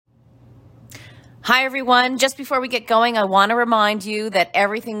Hi, everyone. Just before we get going, I want to remind you that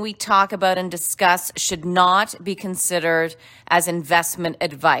everything we talk about and discuss should not be considered as investment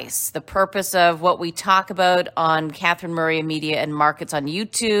advice. The purpose of what we talk about on Catherine Murray Media and Markets on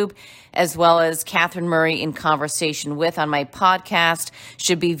YouTube, as well as Catherine Murray in Conversation With on my podcast,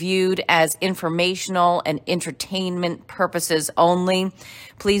 should be viewed as informational and entertainment purposes only.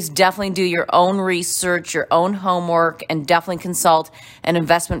 Please definitely do your own research, your own homework, and definitely consult an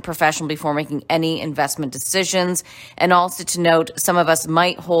investment professional before making any investment decisions. And also to note, some of us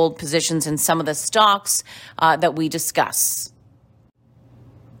might hold positions in some of the stocks that we discuss.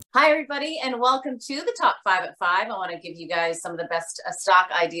 Hi, everybody, and welcome to the Top 5 at 5. I want to give you guys some of the best stock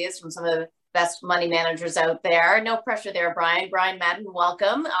ideas from some of the best money managers out there. No pressure there, Brian. Brian Madden,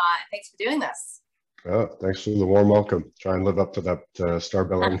 welcome. Thanks for doing this. Oh, thanks for the warm welcome. Try and live up to that star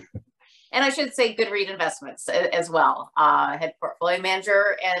billing. And I should say Goodread Investments as well. Head portfolio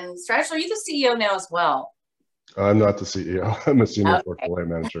manager and strategist. Are you the CEO now as well? I'm not the CEO. I'm a senior portfolio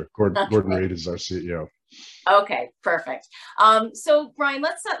manager. Gordon Reid is our CEO. Okay, perfect. So Brian,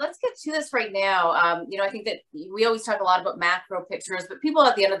 let's get to this right now. I think that we always talk a lot about macro pictures, but people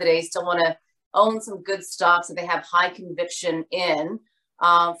at the end of the day still want to own some good stocks that they have high conviction in.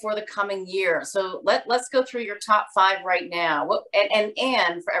 For the coming year. So let's go through your top 5 right now.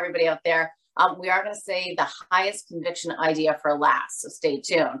 And for everybody out there, we are going to say the highest conviction idea for last. So stay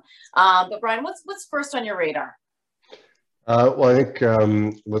tuned. But Brian, what's first on your radar? Well, I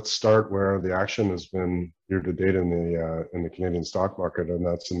think let's start where the action has been year to date in the Canadian stock market, and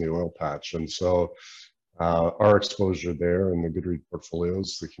that's in the oil patch. And so our exposure there in the Goodread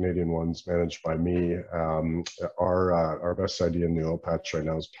portfolios, the Canadian ones managed by me, our best idea in the oil patch right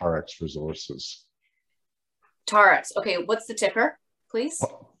now is Parex Resources. Parex. Okay, what's the ticker, please?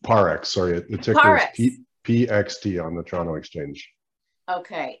 Parex. Sorry, the ticker Parex. is PXT on the Toronto Exchange.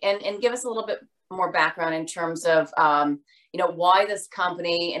 Okay, and give us a little bit more background in terms of why this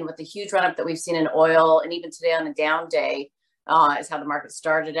company, and with the huge run up that we've seen in oil, and even today on a down day. Is how the market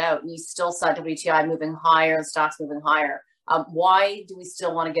started out. And you still saw WTI moving higher and stocks moving higher. Why do we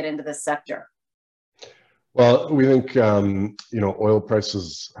still want to get into this sector? Well, we think, oil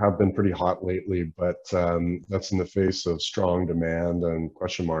prices have been pretty hot lately, but that's in the face of strong demand and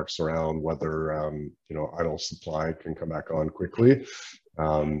question marks around whether, idle supply can come back on quickly.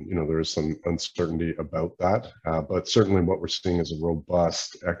 There is some uncertainty about that, but certainly what we're seeing is a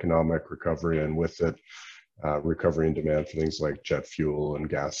robust economic recovery, and with it, recovery in demand for things like jet fuel and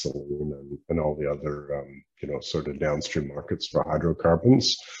gasoline and all the other, sort of downstream markets for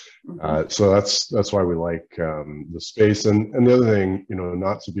hydrocarbons. So that's why we like the space. And the other thing,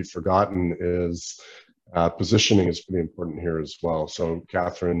 not to be forgotten is positioning is pretty important here as well. So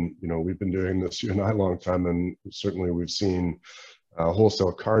Catherine, we've been doing this, you and I, a long time, and certainly we've seen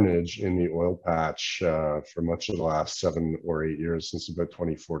wholesale carnage in the oil patch for much of the last 7 or 8 years, since about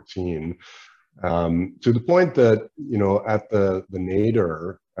 2014. To the point that, at the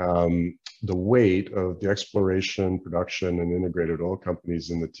nadir, the weight of the exploration, production, and integrated oil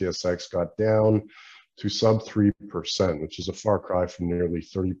companies in the TSX got down to sub 3%, which is a far cry from nearly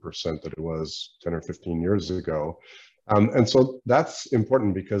 30% that it was 10 or 15 years ago. And so that's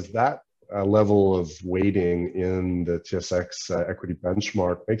important because that level of weighting in the TSX equity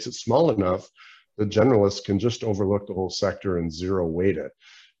benchmark makes it small enough that generalists can just overlook the whole sector and zero weight it.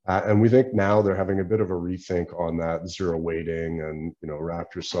 And we think now they're having a bit of a rethink on that zero weighting and,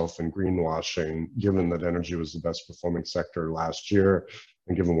 wrap yourself in greenwashing, given that energy was the best performing sector last year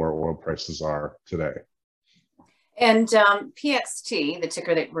and given where oil prices are today. And PXT, the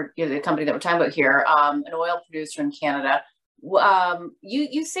ticker that the company that we're talking about here, an oil producer in Canada,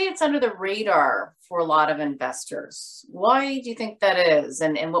 you say it's under the radar for a lot of investors. Why do you think that is?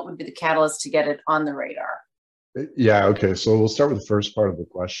 And what would be the catalyst to get it on the radar? Yeah, okay. So we'll start with the first part of the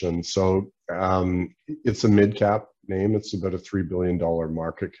question. So it's a mid-cap name. It's about a $3 billion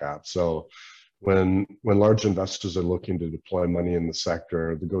market cap. So when large investors are looking to deploy money in the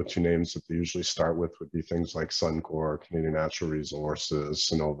sector, the go-to names that they usually start with would be things like Suncor, Canadian Natural Resources,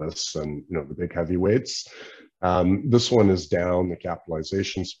 Cenovus, and the big heavyweights. This one is down the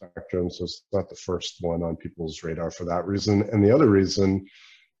capitalization spectrum, so it's not the first one on people's radar for that reason. And the other reason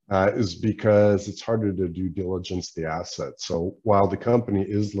is because it's harder to due diligence the asset. So while the company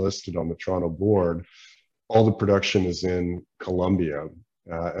is listed on the Toronto board, all the production is in Colombia,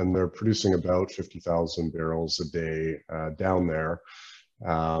 and they're producing about 50,000 barrels a day down there.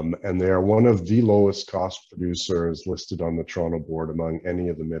 And they are one of the lowest cost producers listed on the Toronto board among any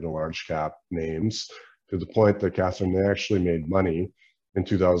of the mid and large cap names, to the point that, Catherine, they actually made money in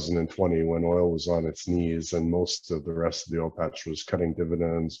 2020 when oil was on its knees and most of the rest of the oil patch was cutting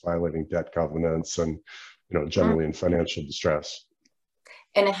dividends, violating debt covenants, and generally in financial distress.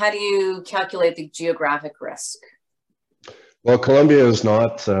 And how do you calculate the geographic risk? Well, Colombia is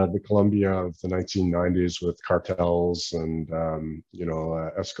not the Colombia of the 1990s with cartels and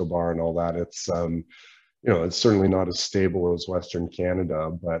Escobar and all that. It's certainly not as stable as Western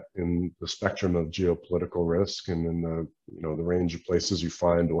Canada, but in the spectrum of geopolitical risk and in the range of places you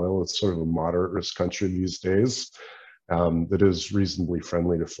find oil, it's sort of a moderate risk country these days that is reasonably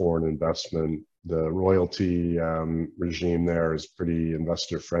friendly to foreign investment. The royalty regime there is pretty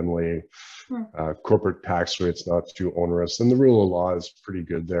investor friendly. Corporate tax rates not too onerous, and the rule of law is pretty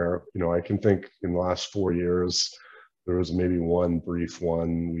good there. I can think in the last 4 years, there was maybe one brief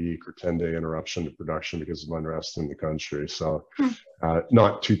 1 week or 10-day interruption to production because of unrest in the country. So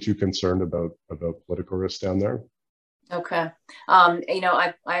not too concerned about political risk down there. Okay.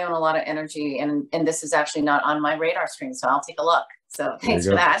 I own a lot of energy and this is actually not on my radar screen, so I'll take a look. So thanks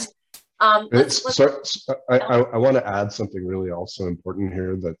for that. I want to add something really also important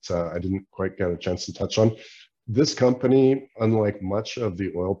here that I didn't quite get a chance to touch on. This company, unlike much of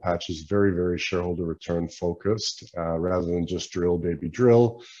the oil patch, is very, very shareholder return focused rather than just drill, baby,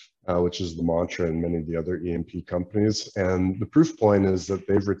 drill, which is the mantra in many of the other E&P companies. And the proof point is that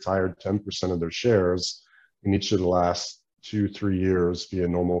they've retired 10% of their shares in each of the last 2-3 years via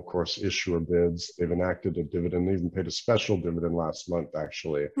normal course issuer bids. They've enacted a dividend. They even paid a special dividend last month,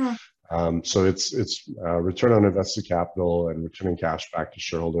 actually. So it's return on invested capital and returning cash back to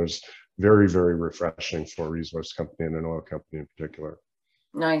shareholders. Very, very refreshing for a resource company and an oil company in particular.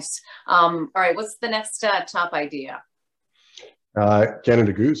 Nice. All right, what's the next top idea?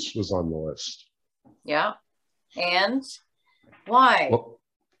 Canada Goose was on the list. Yeah, and why?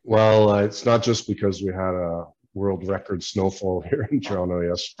 Well, it's not just because we had a world record snowfall here in Toronto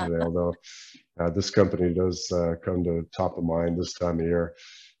yesterday, although this company does come to top of mind this time of year.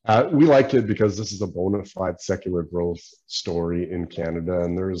 We like it because this is a bona fide secular growth story in Canada,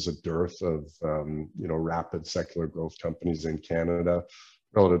 and there is a dearth of rapid secular growth companies in Canada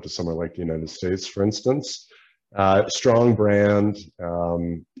relative to somewhere like the United States, for instance. Strong brand,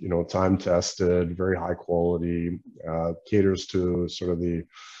 time tested, very high quality, caters to sort of the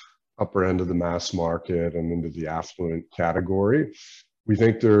upper end of the mass market and into the affluent category. We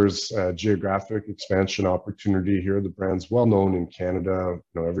think there's a geographic expansion opportunity here. The brand's well known in Canada.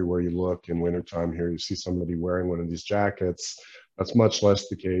 Everywhere you look in wintertime here, you see somebody wearing one of these jackets. That's much less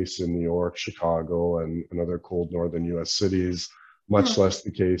the case in New York, Chicago, and other cold northern U.S. cities. Much less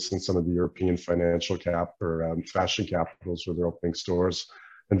the case in some of the European financial fashion capitals where they're opening stores,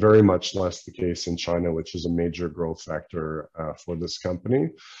 and very much less the case in China, which is a major growth factor for this company.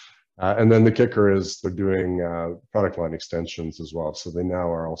 And then the kicker is they're doing product line extensions as well. So they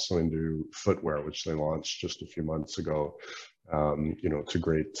now are also into footwear, which they launched just a few months ago. To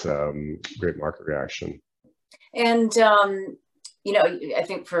great market reaction. And I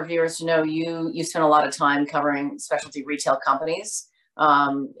think for viewers to know, you spent a lot of time covering specialty retail companies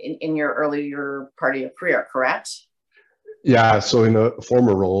in your earlier part of your career, correct? Yeah, so in a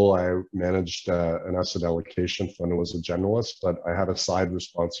former role, I managed an asset allocation fund and was a generalist, but I had a side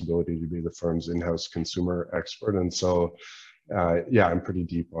responsibility to be the firm's in-house consumer expert. And so, I'm pretty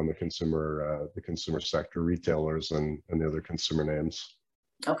deep on the consumer sector, retailers and the other consumer names.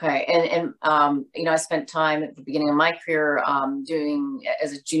 Okay, and I spent time at the beginning of my career doing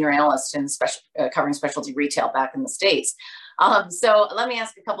as a junior analyst in covering specialty retail back in the States. So let me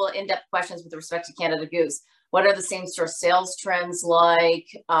ask a couple of in-depth questions with respect to Canada Goose. What are the same-store sales trends like?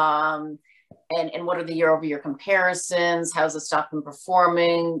 And what are the year-over-year comparisons? How's the stock been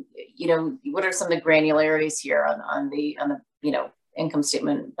performing? What are some of the granularities here on the income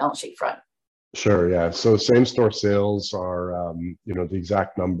statement, balance sheet front? Sure, yeah. So same-store sales are, the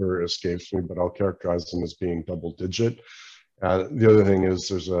exact number escapes me, but I'll characterize them as being double-digit. The other thing is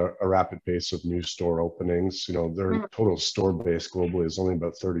there's a rapid pace of new store openings. Their total store base globally is only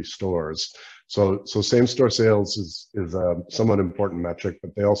about 30 stores. So same-store sales is a somewhat important metric,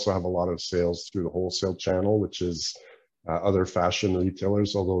 but they also have a lot of sales through the wholesale channel, which is other fashion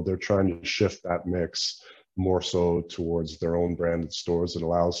retailers, although they're trying to shift that mix more so towards their own branded stores. It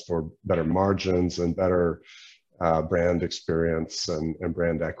allows for better margins and better brand experience and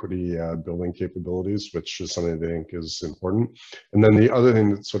brand equity building capabilities, which is something they think is important. And then the other thing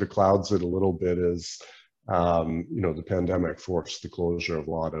that sort of clouds it a little bit is, the pandemic forced the closure of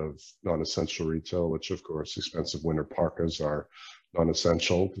a lot of non-essential retail, which of course expensive winter parkas are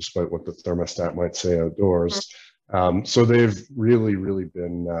non-essential, despite what the thermostat might say outdoors. So they've really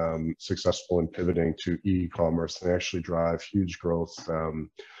been successful in pivoting to e-commerce. They actually drive huge growth,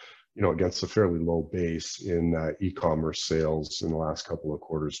 against a fairly low base in e-commerce sales in the last couple of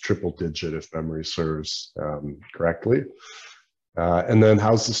quarters, triple digit if memory serves correctly. And then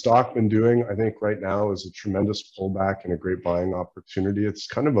how's the stock been doing? I think right now is a tremendous pullback and a great buying opportunity. It's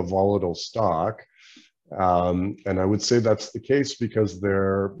kind of a volatile stock. And I would say that's the case because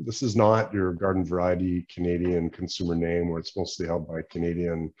this is not your garden variety Canadian consumer name where it's mostly held by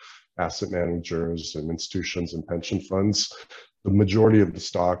Canadian asset managers and institutions and pension funds. The majority of the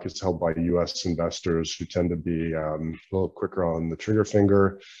stock is held by US investors who tend to be a little quicker on the trigger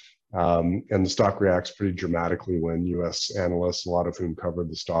finger. And the stock reacts pretty dramatically when US analysts, a lot of whom covered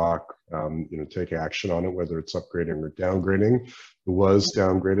the stock, take action on it, whether it's upgrading or downgrading. It was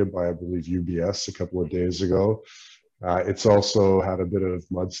downgraded by, I believe, UBS a couple of days ago. It's also had a bit of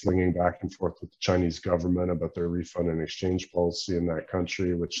mudslinging back and forth with the Chinese government about their refund and exchange policy in that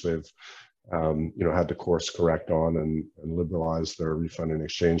country, which they've had to course correct on and liberalize their refund and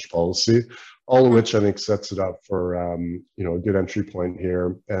exchange policy, all of which I think sets it up for, a good entry point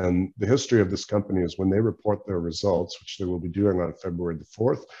here. And the history of this company is when they report their results, which they will be doing on February the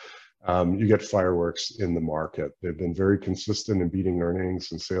 4th, you get fireworks in the market. They've been very consistent in beating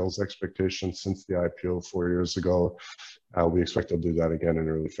earnings and sales expectations since the IPO 4 years ago. We expect they'll do that again in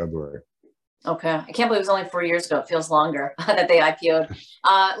early February. Okay. I can't believe it was only 4 years ago. It feels longer that they IPO'd.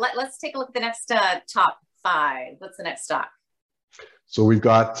 Let's take a look at the next top 5. What's the next stock? So we've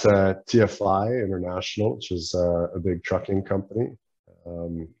got TFI International, which is a big trucking company,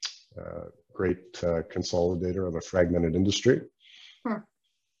 great consolidator of a fragmented industry.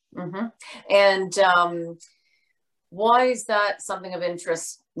 Mm-hmm. And why is that something of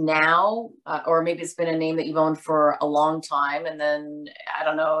interest now? Or maybe it's been a name that you've owned for a long time. And then I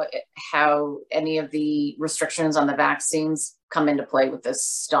don't know how any of the restrictions on the vaccines come into play with this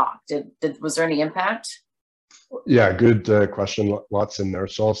stock. Was there any impact? Yeah, good question. Lots in there.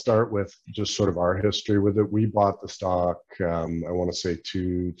 So I'll start with just sort of our history with it. We bought the stock, I want to say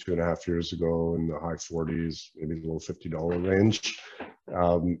 2.5 years ago in the high 40s, maybe the low $50 range.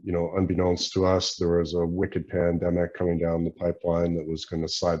 Unbeknownst to us, there was a wicked pandemic coming down the pipeline that was going to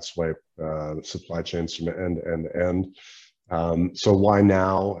sideswipe supply chains from end to end. So why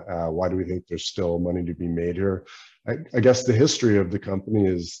now? Why do we think there's still money to be made here? I guess the history of the company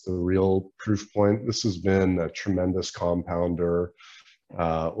is the real proof point. This has been a tremendous compounder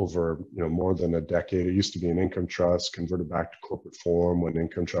over more than a decade. It used to be an income trust, converted back to corporate form when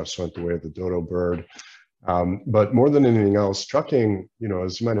income trusts went the way of the dodo bird. But more than anything else, trucking,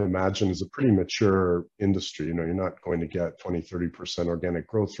 as you might imagine, is a pretty mature industry. You're not going to get 20-30% organic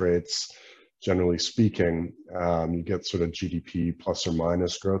growth rates. Generally speaking, you get sort of GDP plus or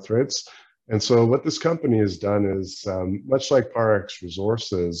minus growth rates. And so what this company has done is, much like Parex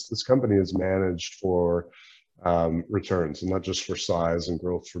Resources, this company is managed for returns and not just for size and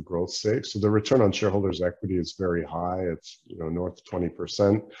growth for growth's sake. So the return on shareholders' equity is very high. It's north of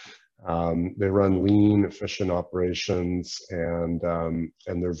 20%. They run lean, efficient operations, and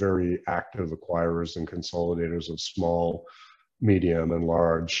they're very active acquirers and consolidators of small, medium, and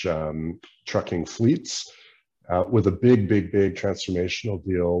large trucking fleets. With a big transformational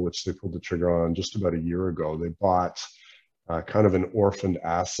deal, which they pulled the trigger on just about a year ago. They bought kind of an orphaned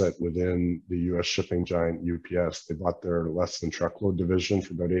asset within the US shipping giant UPS. They bought their less than truckload division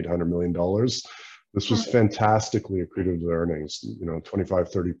for about $800 million. This was fantastically accretive to their earnings,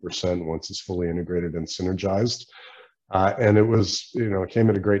 25-30% once it's fully integrated and synergized. And it was, it came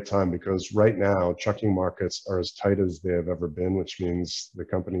at a great time because right now trucking markets are as tight as they have ever been, which means the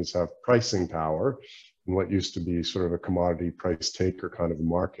companies have pricing power in what used to be sort of a commodity price taker kind of a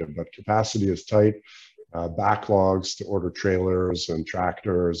market. But capacity is tight. Backlogs to order trailers and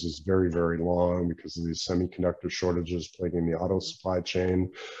tractors is very long because of these semiconductor shortages plaguing the auto supply chain.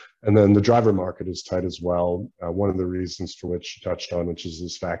 And then the driver market is tight as well. One of the reasons for which you touched on, which is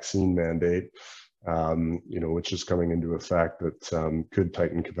this vaccine mandate, which is coming into effect that could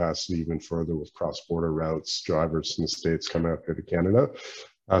tighten capacity even further with cross-border routes, drivers in the States coming out here to Canada.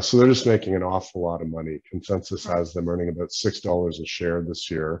 So they're just making an awful lot of money. Consensus has them earning about $6 a share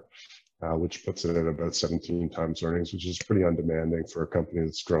this year, which puts it at about 17 times earnings, which is pretty undemanding for a company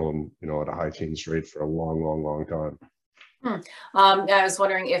that's grown, at a high teens rate for a long time. I was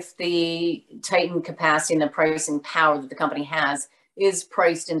wondering if the tightened capacity and the pricing power that the company has is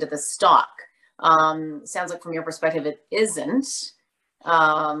priced into the stock. Sounds like from your perspective, it isn't.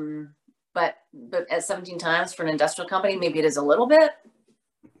 But at 17 times for an industrial company, maybe it is a little bit.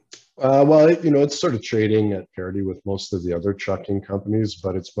 It's sort of trading at parity with most of the other trucking companies,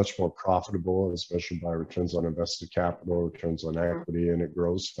 but it's much more profitable as measured by returns on invested capital, returns on equity, and it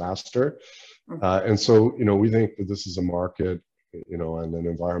grows faster. And so, we think that this is a market, and an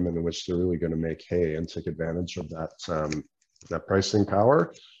environment in which they're really going to make hay and take advantage of that pricing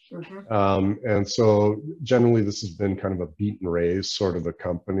power. And so generally this has been kind of a beat and raise sort of a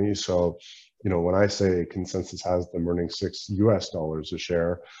company. So, when I say consensus has them earning $6 a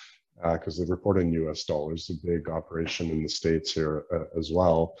share, because they report in US dollars, a big operation in the States here as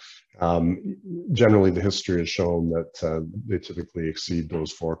well. Generally, the history has shown that they typically exceed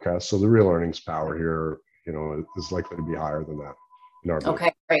those forecasts. So the real earnings power here, is likely to be higher than that in our view.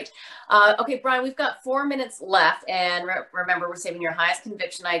 Okay, great. Okay, Brian, we've got 4 minutes left. And remember, we're saving your highest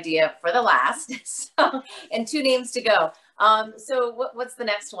conviction idea for the last. So, and 2 names to go. So what's the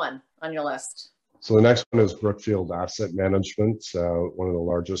next one on your list? So the next one is Brookfield Asset Management, one of the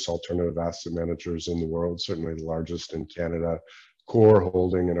largest alternative asset managers in the world, certainly the largest in Canada, core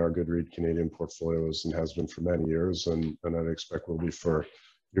holding in our Goodread Canadian portfolios, and has been for many years, and I'd expect will be for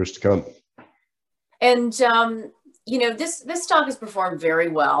years to come. And this stock has performed very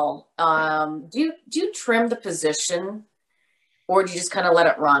well. Do you trim the position, or do you just kind of let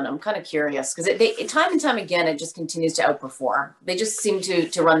it run? I'm kind of curious because time and time again it just continues to outperform. They just seem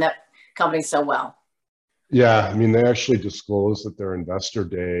to run that company so well. Yeah, I mean, they actually disclosed at their investor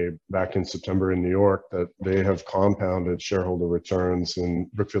day back in September in New York that they have compounded shareholder returns in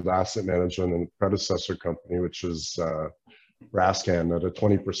Brookfield Asset Management and predecessor company, which is Brascan, at a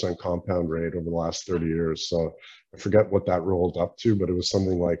 20% compound rate over the last 30 years. So I forget what that rolled up to, but it was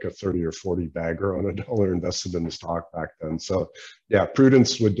something like a 30 or 40 bagger on $1 invested in the stock back then. So yeah,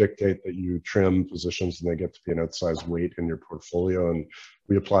 prudence would dictate that you trim positions and they get to be an outsized weight in your portfolio. And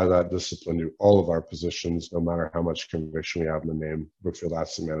we apply that discipline to all of our positions, no matter how much conviction we have in the name, Brookfield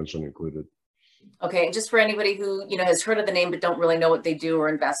Asset Management included. Okay, and just for anybody who has heard of the name but don't really know what they do or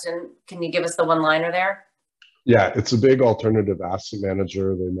invest in, can you give us the one-liner there? Yeah, it's a big alternative asset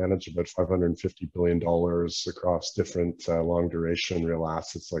manager. They manage about $550 billion across different long duration real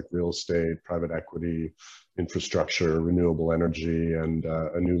assets like real estate, private equity, infrastructure, renewable energy, and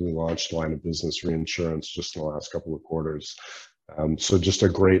a newly launched line of business reinsurance just in the last couple of quarters. So just a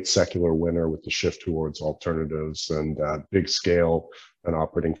great secular winner with the shift towards alternatives and big scale and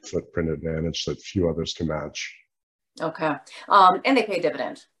operating footprint advantage that few others can match. Okay, and they pay a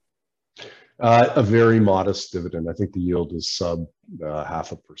dividend. A very modest dividend. I think the yield is sub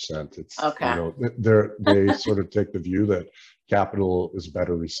 0.5%. It's okay. They sort of take the view that capital is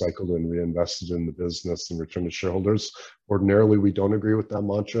better recycled and reinvested in the business and returned to shareholders. Ordinarily, we don't agree with that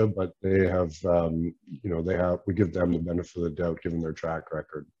mantra, but they have, we give them the benefit of the doubt given their track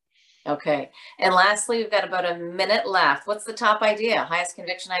record. Okay, and lastly, we've got about a minute left. What's the top idea? Highest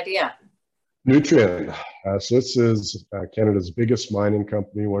conviction idea? Nutrien. So this is Canada's biggest mining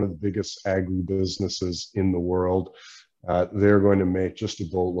company, one of the biggest agribusinesses in the world. They're going to make just a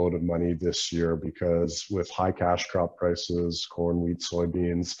boatload of money this year because with high cash crop prices, corn, wheat,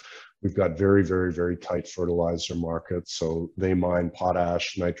 soybeans, we've got very, very, very tight fertilizer markets. So they mine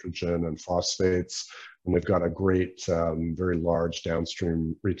potash, nitrogen, and phosphates. And they've got a great, very large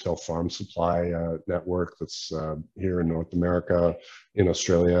downstream retail farm supply network that's here in North America, in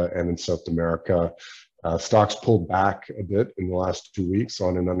Australia, and in South America. Stocks pulled back a bit in the last 2 weeks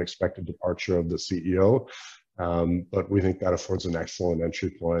on an unexpected departure of the CEO. But we think that affords an excellent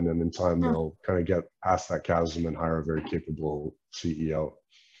entry point, and in time they'll kind of get past that chasm and hire a very capable CEO.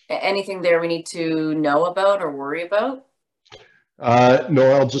 Anything there we need to know about or worry about?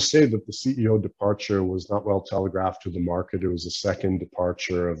 No, I'll just say that the CEO departure was not well telegraphed to the market. It was a second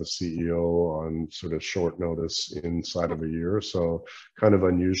departure of a CEO on sort of short notice inside of a year, so kind of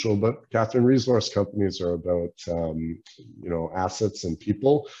unusual. But Catherine, resource companies are about assets and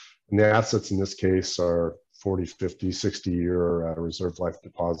people, and the assets in this case are 40, 50, 60-year reserve life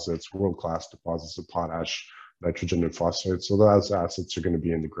deposits, world-class deposits of potash, nitrogen, and phosphate. So those assets are going to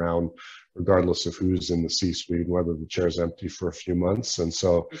be in the ground regardless of who's in the C-suite, whether the chair's empty for a few months. And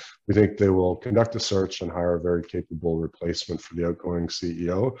so we think they will conduct a search and hire a very capable replacement for the outgoing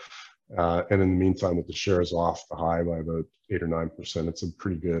CEO. And in the meantime, with the shares off the high by about 8 or 9%, it's a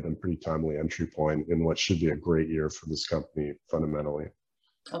pretty good and pretty timely entry point in what should be a great year for this company fundamentally.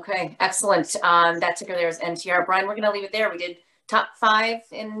 Okay, excellent. That ticker there is NTR. Brian, we're going to leave it there. We did top 5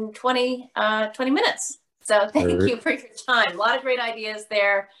 in 20 minutes. So thank you for your time. A lot of great ideas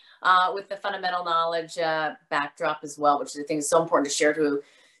there with the fundamental knowledge backdrop as well, which I think is so important to share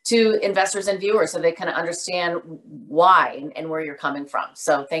to investors and viewers so they kind of understand why and where you're coming from.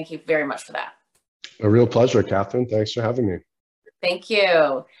 So thank you very much for that. A real pleasure, Catherine. Thanks for having me. Thank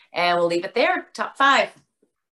you. And we'll leave it there. Top 5.